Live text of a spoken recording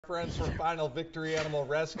Friends from Final Victory Animal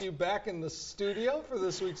Rescue back in the studio for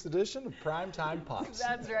this week's edition of Primetime Pups.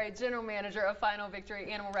 That's right. General Manager of Final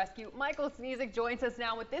Victory Animal Rescue, Michael Sneezek, joins us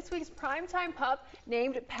now with this week's Primetime Pup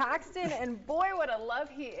named Paxton. And boy, what a love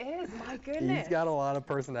he is. My goodness. He's got a lot of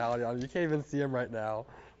personality on him. You can't even see him right now.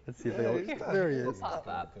 Let's see if there he is. Pop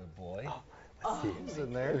up. Good boy. Let's see. He's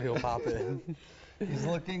in there. He'll pop in. He's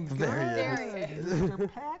looking good. There he is.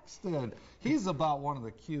 Mr. Paxton. He's about one of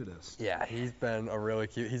the cutest. Yeah, he's been a really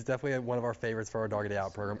cute. He's definitely one of our favorites for our Dog Day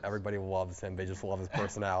Out program. Everybody loves him. They just love his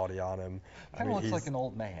personality on him. Kind of looks like an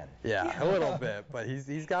old man. Yeah, a little bit, but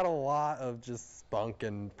he's got a lot of just spunk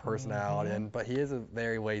and personality. But he is a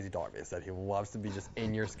very lazy dog. They said he loves to be just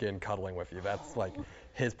in your skin, cuddling with you. That's like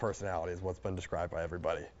his personality is what's been described by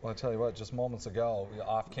everybody. Well, I'll tell you what, just moments ago,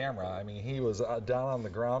 off camera, I mean, he was down on the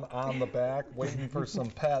ground, on the back, waiting for some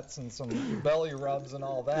pets and some belly rubs and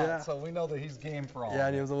all that. Yeah. So we know that he's game for all. Yeah,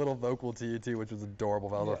 and he was a little vocal to you, too, which was adorable.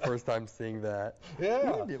 That was our first time seeing that.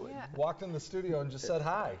 Yeah. Walked in the studio and just said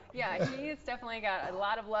hi. Yeah, he's definitely got a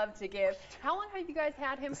lot of love to give. How long have you guys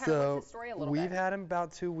had him? Kind of what's his story a little bit? We've had him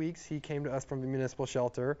about 2 weeks. He came to us from the municipal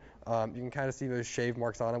shelter. You can kind of see those shave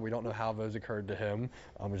marks on him. We don't know how those occurred to him.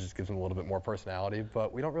 It just gives him a little bit more personality.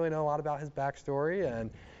 But we don't really know a lot about his backstory. And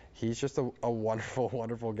he's just a wonderful,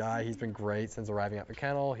 wonderful guy. He's been great since arriving at the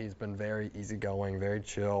kennel. He's been very easygoing, very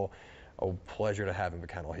chill. A pleasure to have in the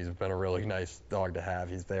kennel. He's been a really nice dog to have.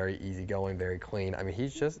 He's very easygoing, very clean. I mean,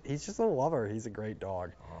 he's just a lover. He's a great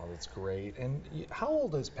dog. Oh, that's great. And how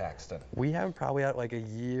old is Paxton? We have him probably at like a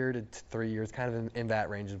year to 3 years, kind of in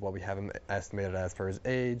that range is what we have him estimated as for his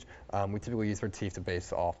age. We typically use for teeth to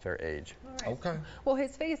base off their age. Right. Okay. Well,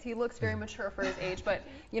 his face, he looks very mature for his age, but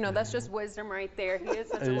you know, that's just wisdom right there. He is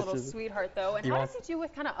such a little sweetheart, though. And how does he do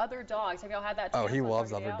with kind of other dogs? Have y'all had that? Oh, he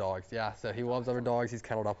loves other dogs. Yeah, so he loves other dogs. He's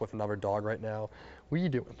kenneled up with another dog right now. What are you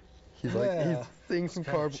doing? He's like, he's seeing some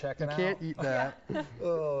carbs. You can't eat that.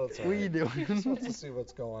 Oh, that's all right. What are you doing? Just wants to see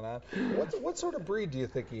what's going on. What sort of breed do you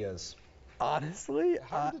think he is? Honestly,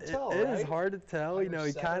 hard to tell, it right? is hard to tell. You know,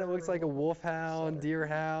 he kind of looks like a wolfhound,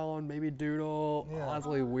 deerhound, maybe doodle. Yeah.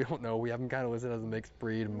 Honestly, we don't know. We have him kind of listed as a mixed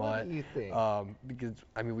breed mutt. What do you think? Because,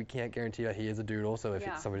 I mean, we can't guarantee that he is a doodle. So if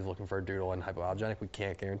somebody's looking for a doodle and hypoallergenic, we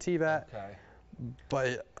can't guarantee that. Okay.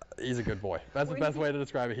 But he's a good boy. That's the best way to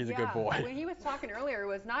describe it. He's a good boy. When he was talking earlier, it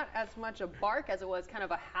was not as much a bark as it was kind of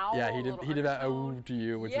a howl. Yeah, he did that "oh" to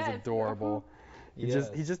you, which is adorable. He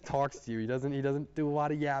just talks to you. He doesn't do a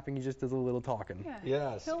lot of yapping. He just does a little talking. Yeah.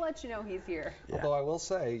 Yes. He'll let you know he's here. Yeah. Although I will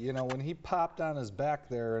say, you know, when he popped on his back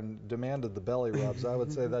there and demanded the belly rubs, I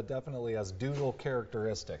would say that definitely has doodle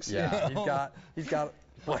characteristics. Yeah, he's got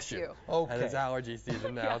bless you. Okay. And it's allergy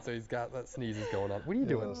season now, so he's got that sneezes going on. What are you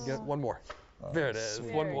doing? You got one more. There it is.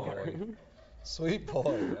 One more. Sweet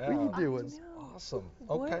boy. Yeah. What are you doing? Awesome.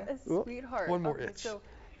 Okay. What a sweetheart. One more itch. So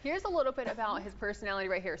here's a little bit about his personality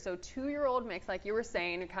right here. So 2-year-old mix, like you were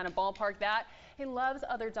saying, kind of ballpark that. He loves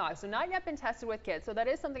other dogs. So not yet been tested with kids. So that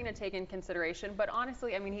is something to take in consideration. But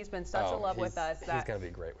honestly, I mean, he's been such a love with us. He's going to be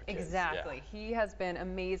great with kids. Exactly. Yeah. He has been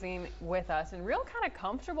amazing with us and real kind of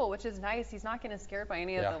comfortable, which is nice. He's not getting scared by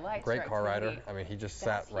any of the lights. Great car rider. I mean, he just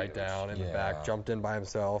sat right down in the back, jumped in by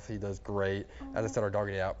himself. He does great. As I said, our Dog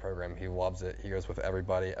Day Out program, he loves it. He goes with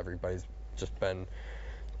everybody. Everybody's just been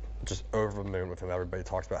over the moon with him. Everybody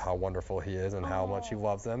talks about how wonderful he is and how much he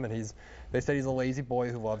loves them. And they said he's a lazy boy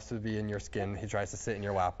who loves to be in your skin. He tries to sit in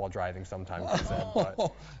your lap while driving sometimes, he said.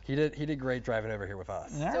 But he did great driving over here with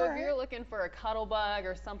us. So if you're looking for a cuddle bug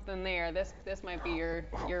or something there, this might be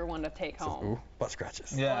your one to take home. Ooh, butt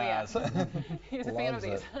scratches. Yeah. He's a fan of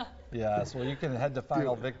these. Yes. Well, you can head to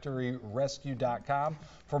finalvictoryrescue.com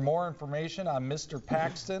for more information on Mr.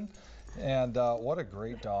 Paxton. And what a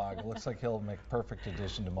great dog. It looks like he'll make a perfect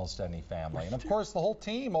addition to most any family. And, of course, the whole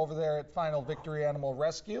team over there at Final Victory Animal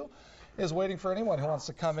Rescue is waiting for anyone who wants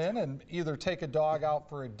to come in and either take a dog out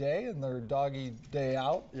for a day in their Doggy Day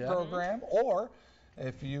Out program, or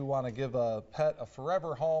if you want to give a pet a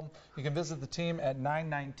forever home, you can visit the team at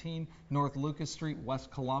 919 North Lucas Street,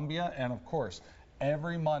 West Columbia. And, of course,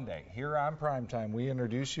 every Monday here on Primetime, we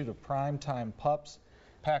introduce you to Primetime Pups.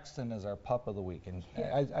 Paxton is our pup of the week, and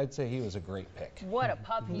I'd say he was a great pick. What a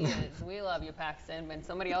pup he is. We love you, Paxton, and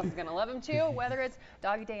somebody else is going to love him too, whether it's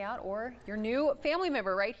Doggy Day Out or your new family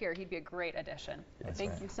member right here. He'd be a great addition.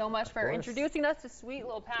 Thank you so much for introducing us to sweet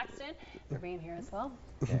little Paxton, for being here as well.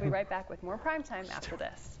 We'll be right back with more Primetime after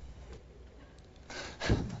this.